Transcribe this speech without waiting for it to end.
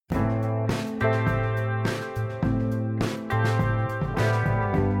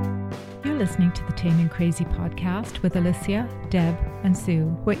listening to the Tame and Crazy podcast with Alicia, Deb, and Sue,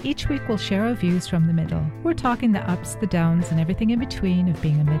 where each week we'll share our views from the middle. We're talking the ups, the downs, and everything in between of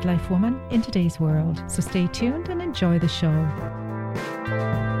being a midlife woman in today's world. So stay tuned and enjoy the show. Oh,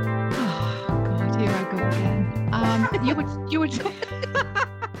 God, here I go again. You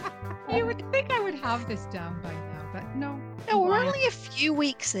would think I would have this down by now, but no. No, we're only a few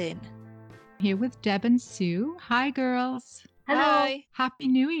weeks in. Here with Deb and Sue. Hi, girls. Hello. Hi. Happy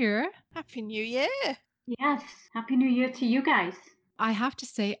New Year. Happy New Year. Yes. Happy New Year to you guys. I have to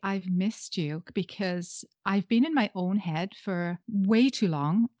say I've missed you because I've been in my own head for way too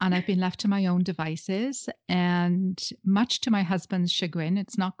long and I've been left to my own devices, and much to my husband's chagrin,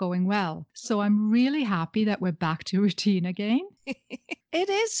 it's not going well. So I'm really happy that we're back to routine again. It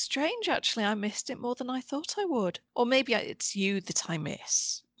is strange, actually. I missed it more than I thought I would. Or maybe it's you that I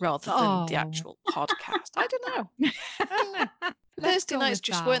miss rather than the actual podcast. I don't know. Thursday nights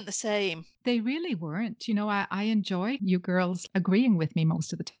just weren't the same. They really weren't. You know, I enjoy you girls agreeing with me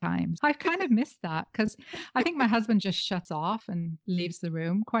most of the time. I've kind of missed that because I think my husband just shuts off and leaves the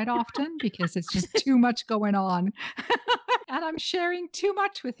room quite often because it's just too much going on. And I'm sharing too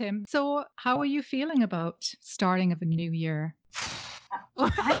much with him. So how are you feeling about starting of a new year?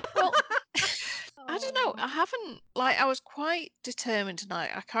 Well, I don't know. I was quite determined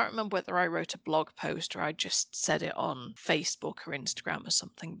tonight. I can't remember whether I wrote a blog post or I just said it on Facebook or Instagram or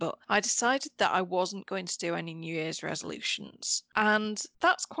something, but I decided that I wasn't going to do any New Year's resolutions. And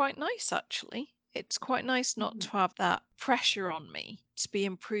that's quite nice, actually. It's quite nice not to have that pressure on me to be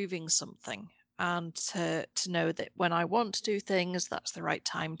improving something and to know that when I want to do things, that's the right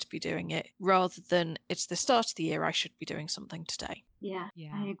time to be doing it, rather than it's the start of the year, I should be doing something today. Yeah,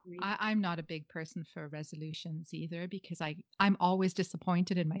 I agree. I'm not a big person for resolutions either because I'm always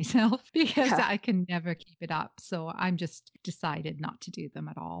disappointed in myself because I can never keep it up. So I'm just decided not to do them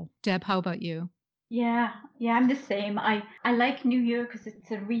at all. Deb, how about you? Yeah, I'm the same. I like New Year because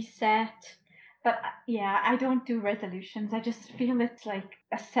it's a reset. But yeah, I don't do resolutions. I just feel it's like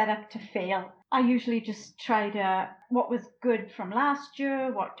a setup to fail. I usually just try what was good from last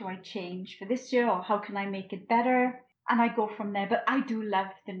year? What do I change for this year? Or how can I make it better? And I go from there. But I do love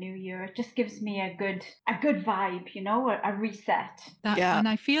the new year. It just gives me a good vibe, you know, a reset. And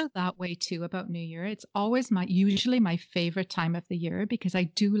I feel that way too about New Year. It's always usually my favorite time of the year because I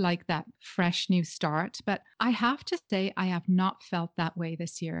do like that fresh new start. But I have to say, I have not felt that way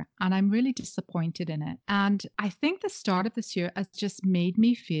this year. And I'm really disappointed in it. And I think the start of this year has just made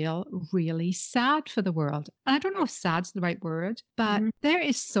me feel really sad for the world. And I don't know if sad's the right word, but there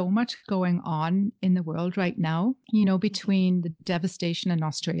is so much going on in the world right now, you know, between the devastation in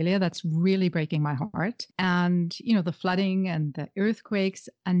Australia that's really breaking my heart, and you know, the flooding and the earthquakes,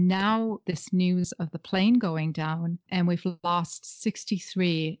 and now this news of the plane going down, and we've lost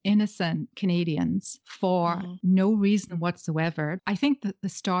 63 innocent Canadians for no reason whatsoever. I think that the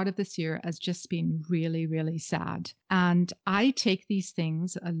start of this year has just been really, really sad. And I take these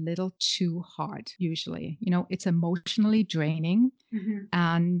things a little too hard usually. You know, it's emotionally draining.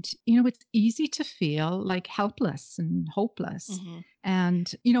 And, you know, it's easy to feel like helpless and hopeless.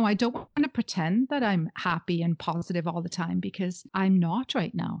 And, you know, I don't want to pretend that I'm happy and positive all the time because I'm not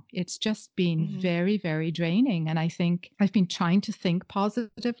right now. It's just been very, very draining. And I think I've been trying to think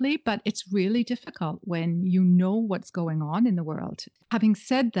positively, but it's really difficult when you know what's going on in the world. Having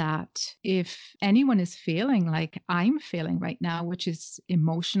said that, if anyone is feeling like I'm feeling right now, which is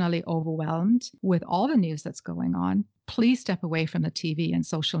emotionally overwhelmed with all the news that's going on, please step away from the TV and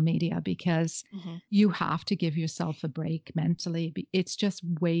social media because you have to give yourself a break mentally. It's just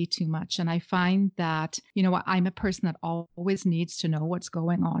way too much. And I find that, you know, I'm a person that always needs to know what's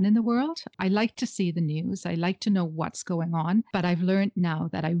going on in the world. I like to see the news. I like to know what's going on. But I've learned now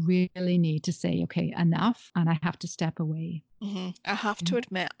that I really need to say, okay, enough. And I have to step away. I have to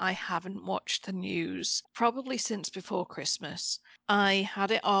admit, I haven't watched the news probably since before Christmas. I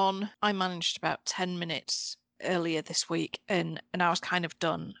had it on. I managed about 10 minutes earlier this week and I was kind of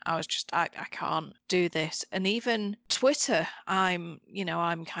done. I was just I can't do this. And even Twitter, I'm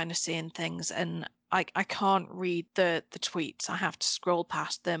kind of seeing things and I can't read the tweets. I have to scroll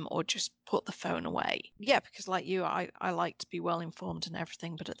past them or just put the phone away. Yeah, because like you, I like to be well informed and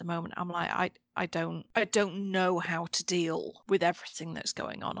everything, but at the moment I'm like I don't know how to deal with everything that's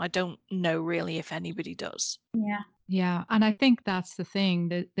going on. I don't know really if anybody does. Yeah. And I think that's the thing,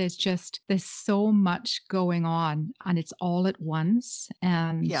 that there's so much going on and it's all at once.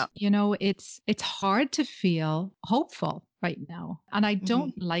 And, you know, it's hard to feel hopeful right now. And I Mhm.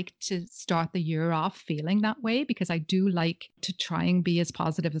 don't like to start the year off feeling that way because I do like to try and be as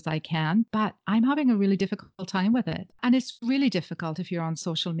positive as I can. But I'm having a really difficult time with it. And it's really difficult if you're on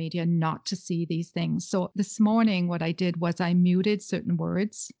social media not to see these things. So this morning, what I did was I muted certain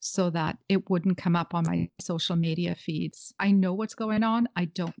words so that it wouldn't come up on my social media feeds. I know what's going on. I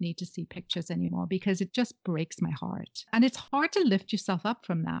don't need to see pictures anymore because it just breaks my heart. And it's hard to lift yourself up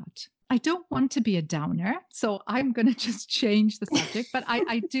from that. I don't want to be a downer, so I'm going to just change the subject. But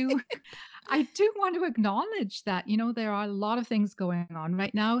I do want to acknowledge that, there are a lot of things going on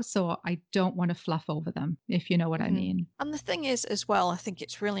right now. So I don't want to fluff over them, if you know what I Mhm. mean. And the thing is, as well, I think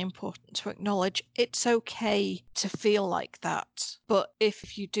it's really important to acknowledge it's okay to feel like that. But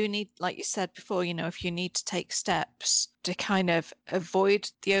if you do need, like you said before, if you need to take steps to kind of avoid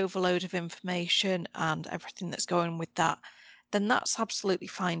the overload of information and everything that's going with that, then that's absolutely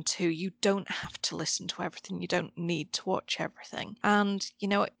fine too. You don't have to listen to everything. You don't need to watch everything. And,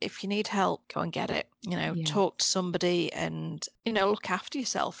 if you need help, go and get it. Yeah. Talk to somebody and, look after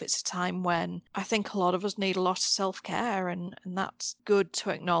yourself. It's a time when I think a lot of us need a lot of self-care, and that's good to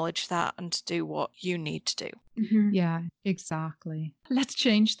acknowledge that and to do what you need to do. Mhm. Yeah, exactly. Let's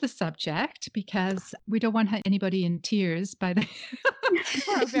change the subject because we don't want anybody in tears by the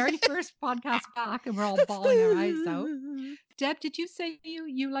for our very first podcast back and we're all bawling our eyes out. Deb, did you say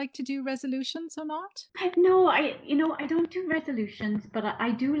you like to do resolutions or not? No, I don't do resolutions, but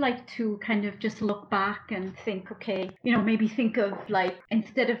I do like to kind of just look back and think, okay, maybe think of like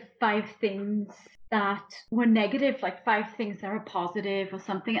instead of 5 things that were negative, like 5 things that are positive or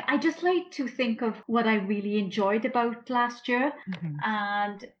something. I just like to think of what I really enjoyed about last year Mhm.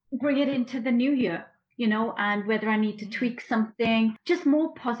 and bring it into the new year. And whether I need to tweak something, just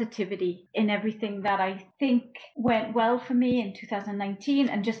more positivity in everything that I think went well for me in 2019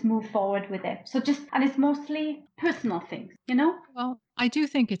 and just move forward with it. And it's mostly personal things. Well, I do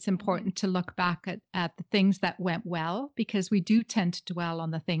think it's important to look back at the things that went well because we do tend to dwell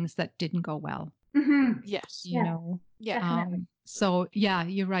on the things that didn't go well. Mm-hmm. Yes. You Yeah, know, Yeah. definitely. so yeah,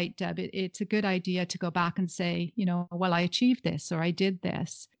 you're right, Deb. It's a good idea to go back and say, well, I achieved this or I did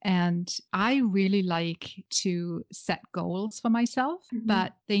this. And I really like to set goals for myself, Mhm.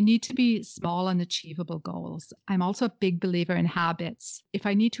 but they need to be small and achievable goals. I'm also a big believer in habits. If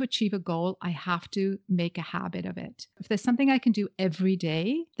I need to achieve a goal, I have to make a habit of it. If there's something I can do every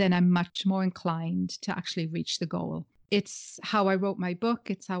day, then I'm much more inclined to actually reach the goal. It's how I wrote my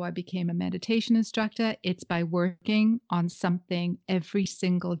book. It's how I became a meditation instructor. It's by working on something every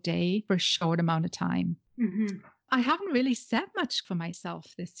single day for a short amount of time. Mm-hmm. I haven't really set much for myself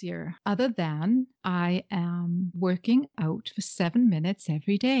this year, other than I am working out for 7 minutes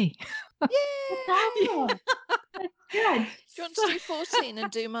every day. That's Yay! awesome. That's good. Do you want to do 14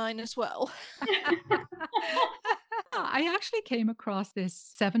 and do mine as well? I actually came across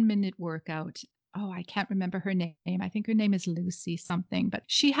this 7-minute workout. Oh, I can't remember her name. I think her name is Lucy something, but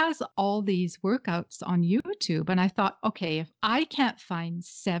she has all these workouts on YouTube. And I thought, okay, if I can't find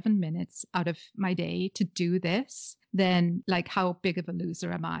 7 minutes out of my day to do this, then like how big of a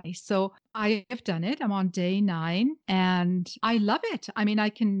loser am I? So I have done it. I'm on day 9 and I love it. I mean, I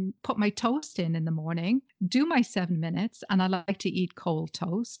can put my toast in the morning, do my 7 minutes, and I like to eat cold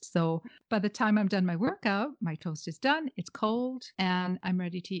toast. So by the time I'm done my workout, my toast is done, it's cold, and I'm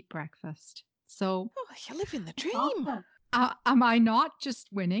ready to eat breakfast. So, Oh, you're living the That's dream. awesome. am I not just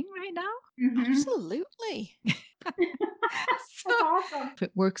winning right now? Mm-hmm. Absolutely. So, That's awesome. if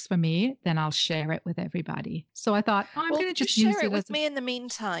it works for me, then I'll share it with everybody. So I thought, oh, I'm Well, going to just just use share it it with as a. me in the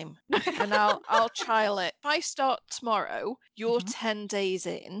meantime, and I'll trial it. If I start tomorrow, you're Mhm. 10 days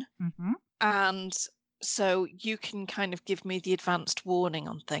in, Mhm. and so you can kind of give me the advanced warning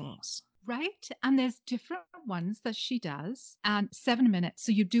on things. Right. And there's different ones that she does, and 7 minutes.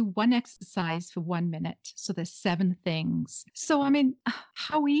 So you do one exercise for 1 minute. So there's 7 things. So, I mean,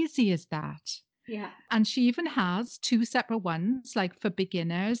 how easy is that? Yeah. And she even has 2 separate ones, like for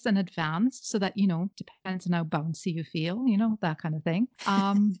beginners and advanced, so that, depends on how bouncy you feel, that kind of thing.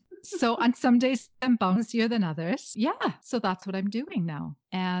 So on some days I'm bouncier than others. Yeah. So that's what I'm doing now.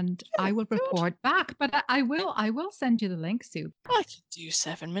 And I Oh, will good. report back. But I will send you the link, Sue. I could do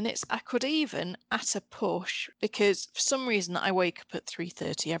 7 minutes. I could even at a push, because for some reason I wake up at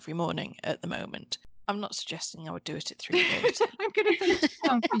 3:30 every morning at the moment. I'm not suggesting I would do it at 3:30. I'm going to say,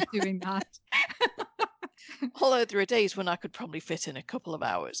 don't be doing that. Although there are days when I could probably fit in a couple of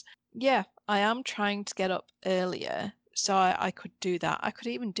hours. Yeah, I am trying to get up earlier, so I could do that. I could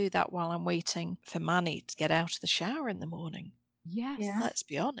even do that while I'm waiting for Manny to get out of the shower in the morning. Yes. Yeah. Let's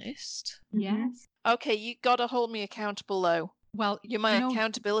be honest. Yes. Okay, you gotta hold me accountable though. Well, You're my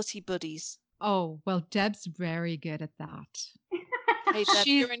accountability buddies. Oh, well, Deb's very good at that. Hey, Deb, She's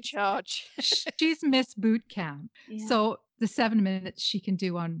you're in charge. she's Miss Boot Camp. Yeah. So the 7 minutes she can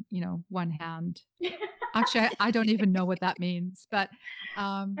do on, one hand. Actually, I don't even know what that means, but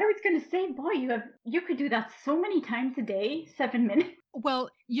I was going to say, boy, you could do that so many times a day, 7 minutes. well,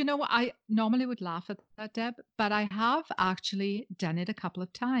 I normally would laugh at that, Deb, but I have actually done it a couple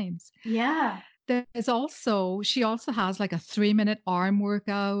of times. Yeah. She also has like a 3-minute arm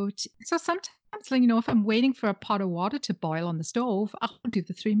workout. So sometimes, like, if I'm waiting for a pot of water to boil on the stove, I'll do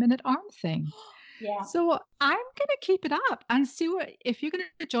the 3-minute arm thing. Yeah. So I'm gonna keep it up and see if you're gonna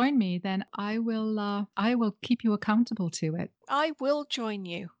join me, then I will keep you accountable to it. I will join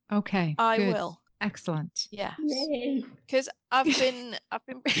you. Okay, I good. will. Excellent. Yes. Yay. Because I've been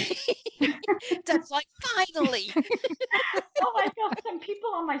Deb's like, finally. Oh, I got some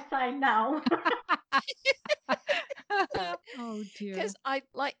people on my side now. Oh dear. Because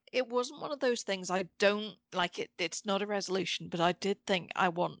it wasn't one of those things. I don't like it. It's not a resolution, but I did think I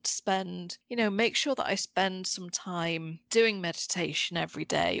want to spend, make sure that I spend some time doing meditation every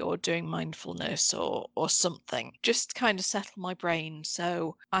day or doing mindfulness or something, just to kind of settle my brain.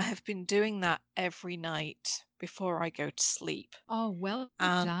 So I have been doing that every night before I go to sleep. Oh, well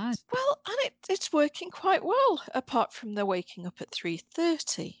And done. it's working quite well, apart from the waking up at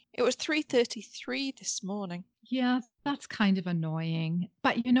 3:30. It was 3:33 this morning. Yeah, that's kind of annoying.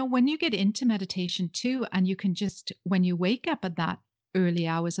 But when you get into meditation too, and you can just, when you wake up at that early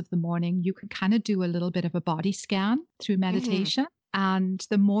hours of the morning, you can kind of do a little bit of a body scan through meditation. And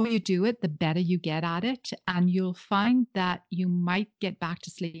the more you do it, the better you get at it. And you'll find that you might get back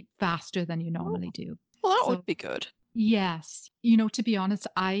to sleep faster than you normally do. Well, that So would be good. yes. To be honest,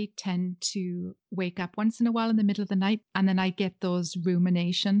 I tend to wake up once in a while in the middle of the night and then I get those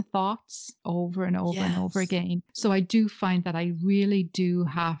rumination thoughts over and over and over Yes. again. So I do find that I really do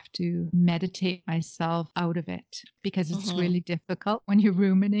have to meditate myself out of it because it's really difficult when you're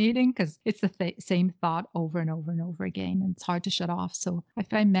ruminating because it's the same thought over and over and over again and it's hard to shut off. So I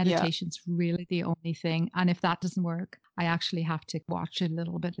find meditation's really the only thing. And if that doesn't work, I actually have to watch a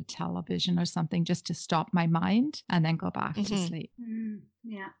little bit of television or something just to stop my mind and then go back to sleep.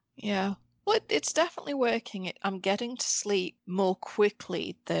 Yeah. Yeah. Well, it's definitely working. I'm getting to sleep more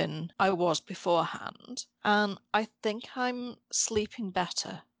quickly than I was beforehand. And I think I'm sleeping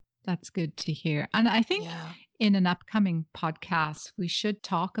better. That's good to hear. And I think in an upcoming podcast, we should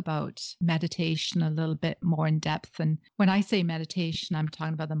talk about meditation a little bit more in depth. And when I say meditation, I'm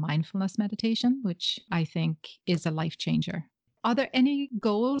talking about the mindfulness meditation, which I think is a life changer. Are there any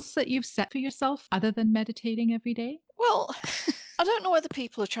goals that you've set for yourself other than meditating every day? Well, I don't know whether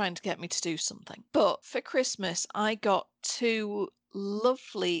people are trying to get me to do something, but for Christmas, I got 2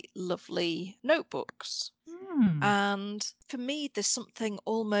 lovely, lovely notebooks. And for me, there's something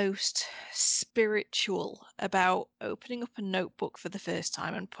almost spiritual about opening up a notebook for the first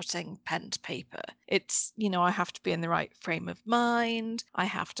time and putting pen to paper. It's, I have to be in the right frame of mind. I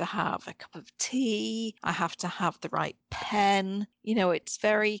have to have a cup of tea. I have to have the right pen. It's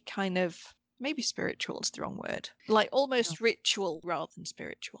very kind of, maybe spiritual is the wrong word, like almost ritual rather than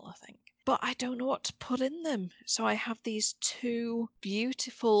spiritual, I think. But I don't know what to put in them. So I have these 2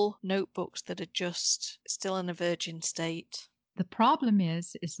 beautiful notebooks that are just still in a virgin state. The problem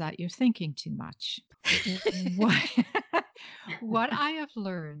is that you're thinking too much. What I have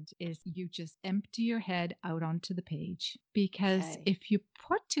learned is you just empty your head out onto the page because if you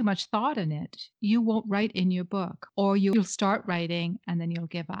put too much thought in it, you won't write in your book or you'll start writing and then you'll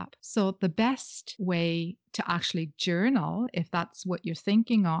give up. So the best way to actually journal, if that's what you're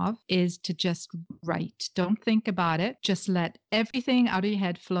thinking of, is to just write. Don't think about it. Just let everything out of your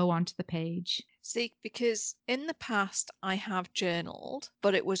head flow onto the page. See, because in the past I have journaled,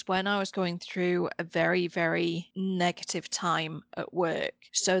 but it was when I was going through a very, very negative time at work.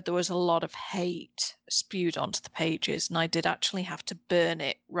 So there was a lot of hate spewed onto the pages, and I did actually have to burn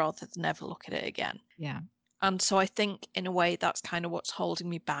it rather than ever look at it again. Yeah. And so I think in a way that's kind of what's holding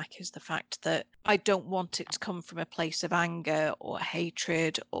me back is the fact that I don't want it to come from a place of anger or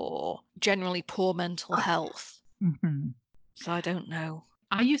hatred or generally poor mental health. So I don't know.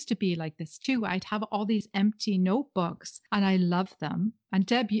 I used to be like this too. I'd have all these empty notebooks and I love them. And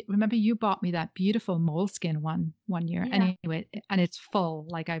Deb, remember you bought me that beautiful Moleskine one year. Yeah. Anyway, and it's full,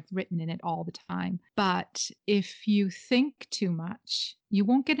 like I've written in it all the time. But if you think too much, you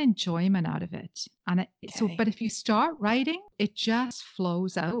won't get enjoyment out of it. And but if you start writing, it just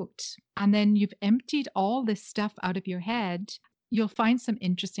flows out. And then you've emptied all this stuff out of your head. you'll find some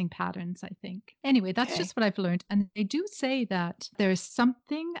interesting patterns, I think. Anyway, that's Okay. just what I've learned. And they do say that there's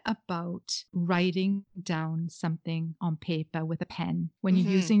something about writing down something on paper with a pen when you're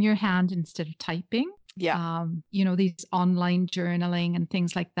Mhm. using your hand instead of typing. Yeah. These online journaling and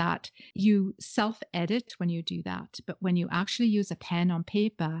things like that. You self edit when you do that. But when you actually use a pen on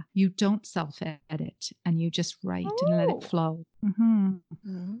paper, you don't self edit and you just write and let it Oh. flow. Mm-hmm.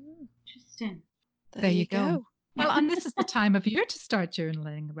 Mm. Interesting. There you go. go. Well, and this is the time of year to start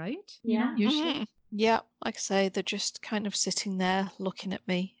journaling, right? Yeah. Usually. Mhm. Yeah, like I say, they're just kind of sitting there looking at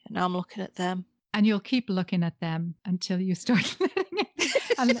me, and I'm looking at them. And you'll keep looking at them until you start letting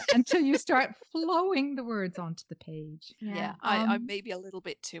it, until you start flowing the words onto the page. Yeah, Yeah. I may be a little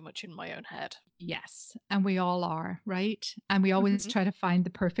bit too much in my own head. Yes, and we all are, right? And we always Mhm. try to find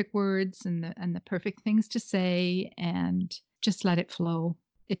the perfect words and the perfect things to say and just let it flow.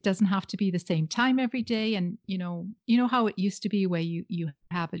 It doesn't have to be the same time every day. And you know how it used to be where you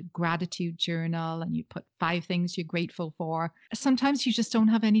have a gratitude journal and you put 5 things you're grateful for. Sometimes you just don't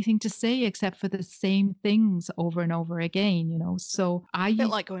have anything to say except for the same things over and over again. So A bit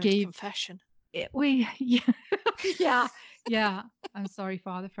like going to gave confession. it, we yeah, yeah, yeah. I'm sorry,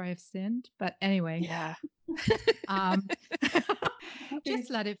 Father, for I have sinned. But anyway, Yeah. um, just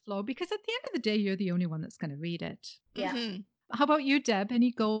let it flow because at the end of the day, you're the only one that's going to read it. Yeah. Mhm. How about you, Deb?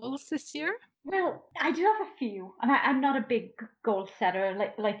 Any goals this year? Well, I do have a few, and I'm not a big goal setter,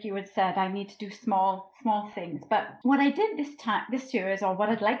 like you had said. I need to do small things. But what I did this year is, or what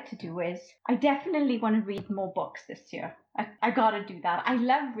I'd like to do is, I definitely want to read more books this year. I got to do that. I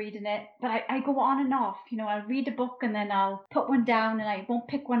love reading it, but I go on and off. I'll read a book and then I'll put one down and I won't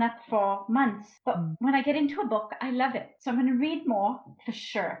pick one up for months. But Mm, when I get into a book, I love it. So I'm going to read more for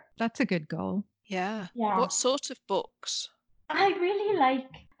sure. that's a good goal. Yeah. Yeah. What sort of books? I really like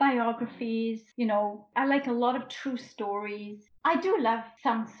biographies. I like a lot of true stories. I do love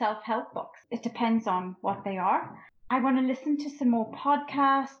some self help books. It depends on what they are. I want to listen to some more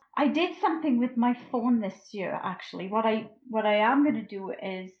podcasts. I did something with my phone this year, actually. What I am going to do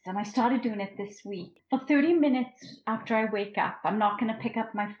is, and I started doing it this week, for 30 minutes after I wake up, I'm not going to pick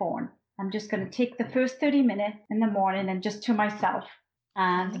up my phone. I'm just going to take the first 30 minutes in the morning and just to myself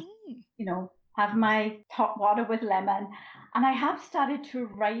and, Mm. have my hot water with lemon. And I have started to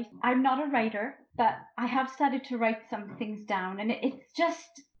write. I'm not a writer, but I have started to write some things down. And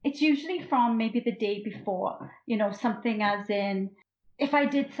it's usually from maybe the day before, something as in, if I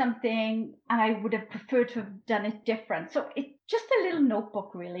did something and I would have preferred to have done it different. So it's just a little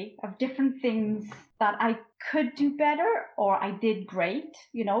notebook, really, of different things that I could do better or I did great,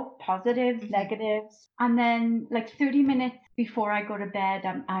 positives, Mhm. negatives. And then, like 30 minutes before I go to bed,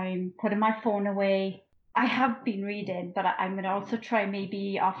 I'm putting my phone away. I have been reading, but I'm going to also try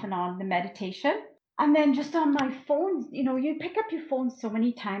maybe off and on the meditation. And then just on my phone, you pick up your phone so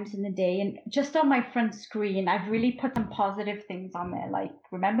many times in the day. And just on my front screen, I've really put some positive things on there, like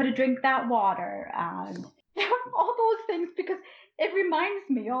remember to drink that water and all those things, because it reminds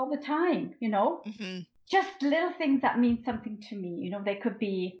me all the time. Mhm. Just little things that mean something to me. They could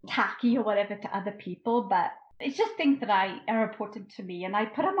be tacky or whatever to other people, but it's just things that are important to me. And I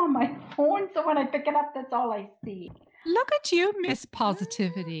put them on my phone, so when I pick it up, that's all I see. Look at you, Miss Ah,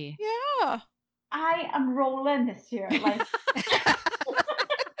 Positivity. yeah. I am rolling this year. Like,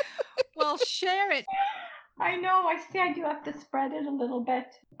 Well, share it. I know, I see I do have to spread it a little bit.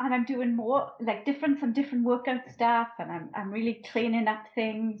 And I'm doing more, like some different workout stuff, and I'm really cleaning up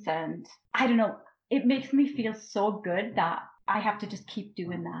things. And I don't know, it makes me feel so good that I have to just keep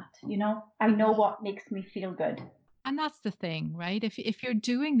doing that. I know Mhm. what makes me feel good. And that's the thing, right? If you're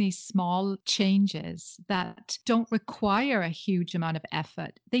doing these small changes that don't require a huge amount of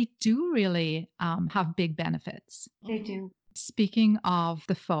effort, they do really have big benefits. They Mhm. do. Speaking of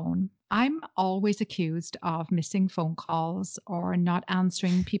the phone, I'm always accused of missing phone calls or not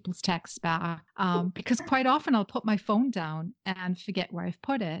answering people's texts back because quite often I'll put my phone down and forget where I've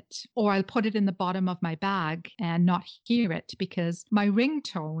put it, or I'll put it in the bottom of my bag and not hear it because my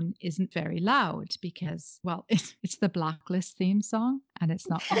ringtone isn't very loud because, well, it's the Blacklist theme song and it's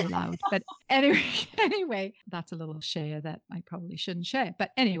not very loud. But anyway, anyway, that's a little share that I probably shouldn't share.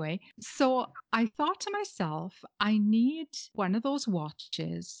 But anyway, so I thought to myself, I need one of those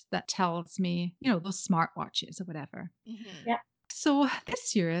watches that tells me, those smart watches or whatever. Mhm. Yeah. So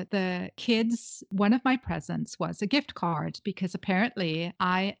this year, the kids, one of my presents was a gift card because apparently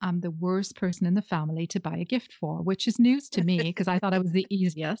I am the worst person in the family to buy a gift for, which is news to me because I thought I was the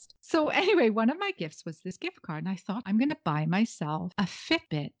easiest. So anyway, one of my gifts was this gift card. And I thought I'm going to buy myself a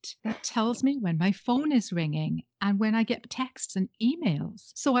Fitbit that tells me when my phone is ringing and when I get texts and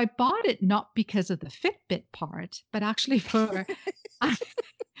emails. So I bought it not because of the Fitbit part, but actually for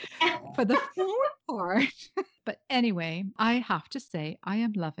for the phone part. But anyway, I have to say, I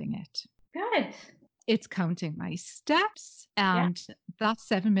am loving it. Good. It's counting my steps, Yeah. and that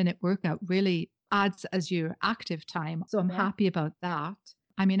 7-minute workout really adds as your active time. So I'm Yeah. happy about that.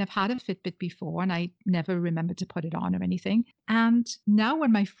 I mean, I've had a Fitbit before and I never remembered to put it on or anything. And now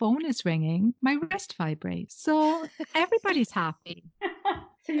when my phone is ringing, my wrist vibrates. So everybody's happy.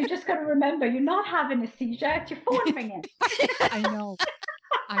 So you just got to remember, you're not having a seizure. It's your phone ringing. I know.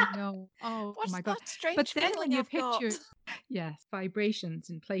 I know. Oh What's my God. that strange But then when feeling you I've got? picture, yes, vibrations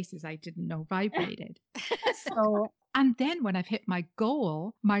in places I didn't know vibrated. So, and then when I've hit my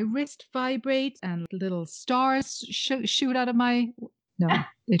goal, my wrist vibrates and little stars shoot out of my, no,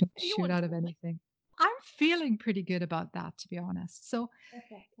 they don't You shoot want out of anything. I'm feeling pretty good about that, to be honest. So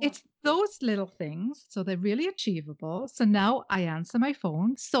Okay, yeah. it's those little things. So they're really achievable. So now I answer my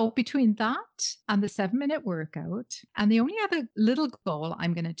phone. So between that and the 7-minute workout, and the only other little goal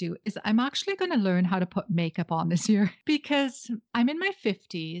I'm going to do is I'm actually going to learn how to put makeup on this year because I'm in my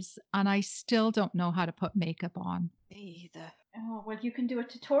 50s and I still don't know how to put makeup on. Me either. Oh, well, you can do a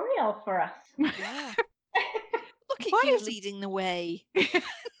tutorial for us. Yeah. Look at Why you is leading the way. Yeah.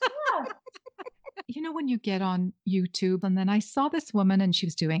 you know, when you get on YouTube, and then I saw this woman and she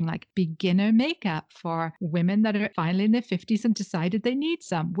was doing like beginner makeup for women that are finally in their 50s and decided they need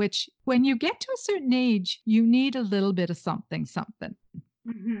some, which when you get to a certain age, you need a little bit of something, something.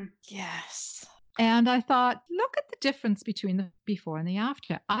 Mm-hmm. Yes. And I thought, look at the difference between the before and the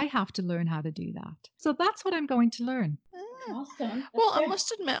after. I have to learn how to do that. So that's what I'm going to learn. Awesome. That's Well, I good.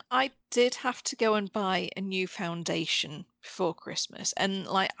 must admit, I did have to go and buy a new foundation before Christmas. And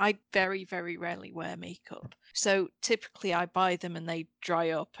like, I very, very rarely wear makeup. So typically I buy them and they dry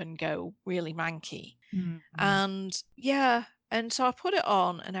up and go really manky. Mhm. And yeah, and so I put it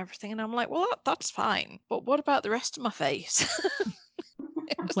on and everything. And I'm like, well, that's fine. But what about the rest of my face?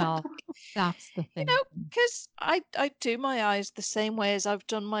 It was Well, that's the you thing. know, because I do my eyes the same way as I've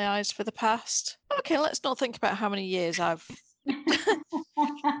done my eyes for the past. Okay, let's not think about how many years I've.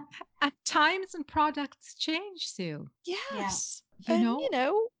 At times and products change, Sue. Yes, You and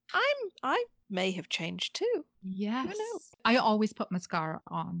know, I may have changed too. Who knows? yes. I always put mascara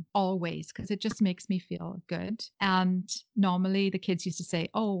on, always, because it just makes me feel good. And normally the kids used to say,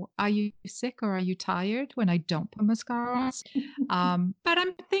 oh, are you sick or are you tired when I don't put mascara on? But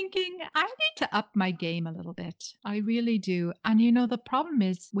I'm thinking I need to up my game a little bit. I really do. And you know, the problem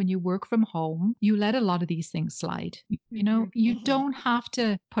is when you work from home, you let a lot of these things slide. You know, you don't have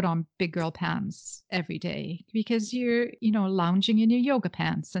to put on big girl pants every day because you're, you know, lounging in your yoga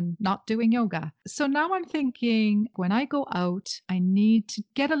pants and not doing yoga. So now I'm thinking when I go out, I need to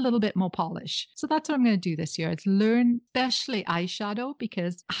get a little bit more polish. So that's what I'm going to do this year. It's learn, especially eyeshadow,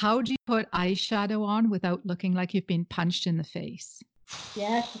 because how do you put eyeshadow on without looking like you've been punched in the face?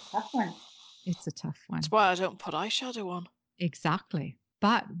 Yeah, it's a tough one. It's a tough one. That's why I don't put eyeshadow on. Exactly.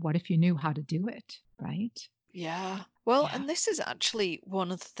 But what if you knew how to do it, right? Yeah. Well, Yeah. and this is actually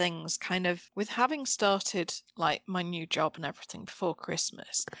one of the things kind of with having started like my new job and everything before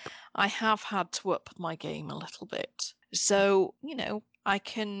Christmas, I have had to up my game a little bit. So, I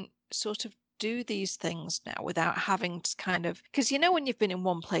can sort of do these things now without having to kind of because when you've been in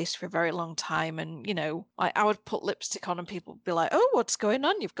one place for a very long time and I would put lipstick on and people would be like, oh, what's going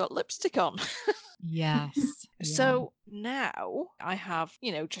on, you've got lipstick on. Yes. Yeah. So now I have,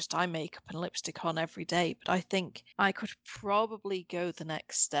 just eye makeup and lipstick on every day, but I think I could probably go the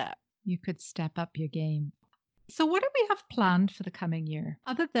next step. You could step up your game. So, what do we have planned for the coming year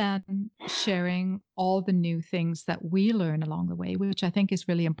other than sharing all the new things that we learn along the way, which I think is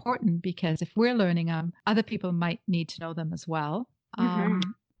really important because if we're learning them, other people might need to know them as well. We're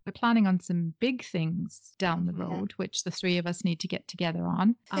planning on some big things down the road, which the three of us need to get together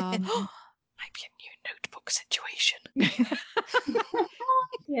on. Might be a new notebook situation.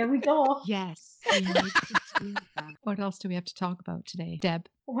 Here we go. Yes, we need to do that. What else do we have to talk about today, Deb?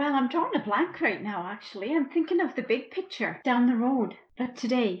 Well, I'm drawing a blank right now, actually. I'm thinking of the big picture down the road. But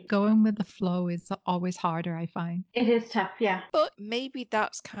today, Going with the flow is always harder, I find. it is tough, yeah. But maybe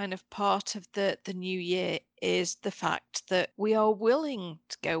that's kind of part of the new year is the fact that we are willing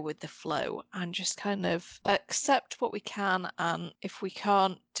to go with the flow and just kind of accept what we can. And if we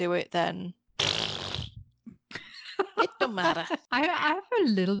can't do it, then It don't matter. I have a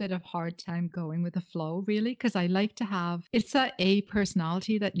little bit of hard time going with the flow, really, because I like to have it's a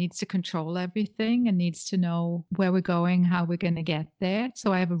personality that needs to control everything and needs to know where we're going, how we're going to get there.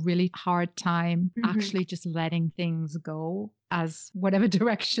 So I have a really hard time actually just letting things go as whatever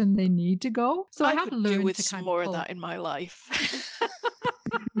direction they need to go. So I have could learned do with to some kind more of of pull. that in my life.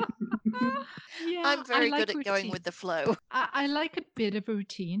 Yeah, I'm I very like good at going routine. with the flow. I like a bit of a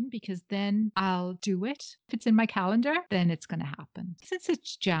routine because then I'll do it. If it's in my calendar, then it's going to happen. Since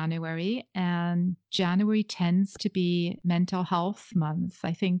it's January and January tends to be mental health month,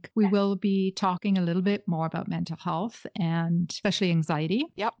 I think we will be talking a little bit more about mental health and especially anxiety.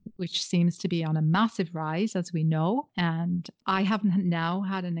 Yep. Which seems to be on a massive rise, as we know. And I haven't now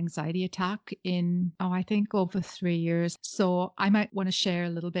had an anxiety attack in, I think over 3 years. So I might want to share a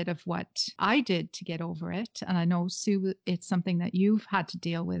little bit of what I did to get over it. And I know, Sue, it's something that you've had to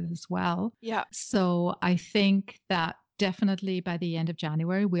deal with as well. Yeah. So I think that definitely by the end of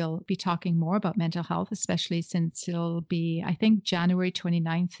January, we'll be talking more about mental health, especially since it'll be, I think January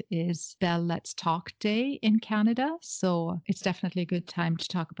 29th is Bell Let's Talk Day in Canada. So it's definitely a good time to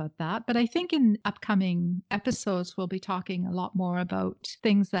talk about that. But I think in upcoming episodes, we'll be talking a lot more about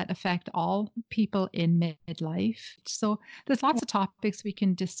things that affect all people in midlife. So there's lots of topics we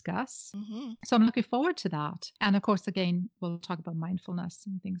can discuss. Mm-hmm. So I'm looking forward to that. And of course, again, we'll talk about mindfulness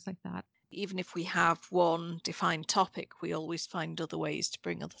and things like that. Even if we have one defined topic, we always find other ways to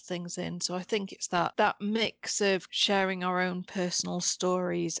bring other things in. So I think it's that mix of sharing our own personal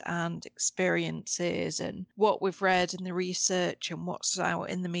stories and experiences and what we've read in the research and what's out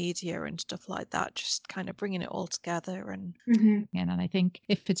in the media and stuff like that, just kind of bringing it all together. And and I think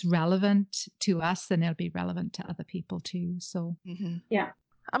if it's relevant to us, then it'll be relevant to other people too. So yeah.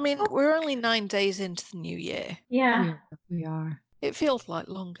 I mean, we're only 9 days into the new year. Yeah. we are. It feels like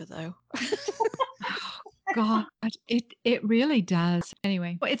longer though. God, it really does.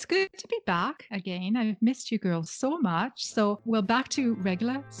 Anyway, well, it's good to be back again. I've missed you girls so much. So we're back to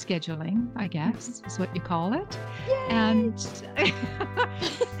regular scheduling, I guess, is what you call it. Yay! And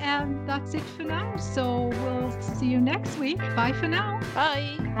and that's it for now. So we'll see you next week. Bye for now.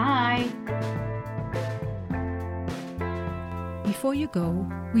 Bye. Bye. Before you go,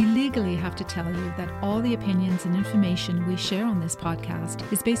 we legally have to tell you that all the opinions and information we share on this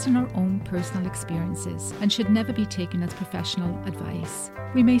podcast is based on our own personal experiences and should never be taken as professional advice.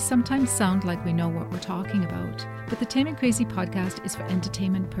 We may sometimes sound like we know what we're talking about, but the Tame and Crazy podcast is for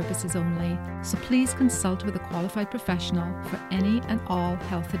entertainment purposes only, so please consult with a qualified professional for any and all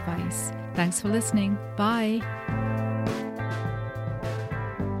health advice. Thanks for listening. Bye.